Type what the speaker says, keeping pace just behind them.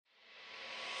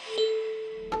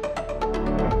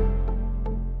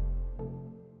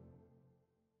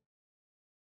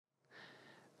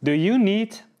Do you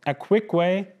need a quick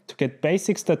way to get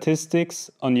basic statistics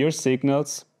on your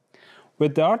signals?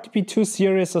 With the RTB2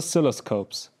 series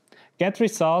oscilloscopes, get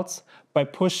results by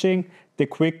pushing the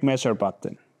Quick Measure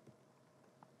button.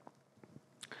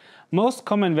 Most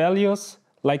common values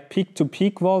like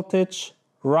peak-to-peak voltage,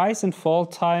 rise and fall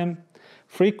time,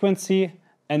 frequency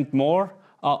and more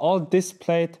are all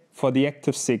displayed for the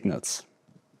active signals.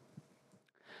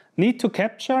 Need to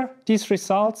capture these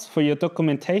results for your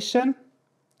documentation?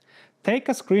 Take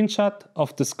a screenshot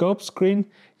of the scope screen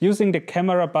using the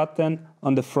camera button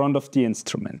on the front of the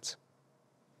instrument.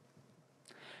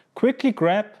 Quickly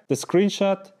grab the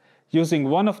screenshot using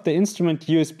one of the instrument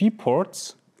USB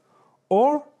ports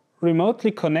or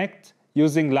remotely connect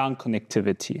using LAN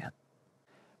connectivity.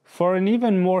 For an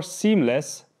even more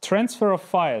seamless transfer of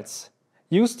files,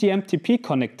 use the MTP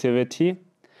connectivity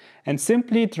and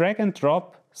simply drag and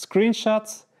drop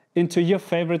screenshots into your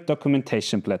favorite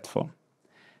documentation platform.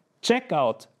 Check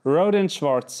out Rohde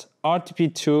Schwarz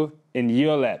RTB2 in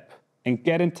your lab and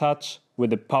get in touch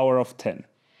with the power of 10.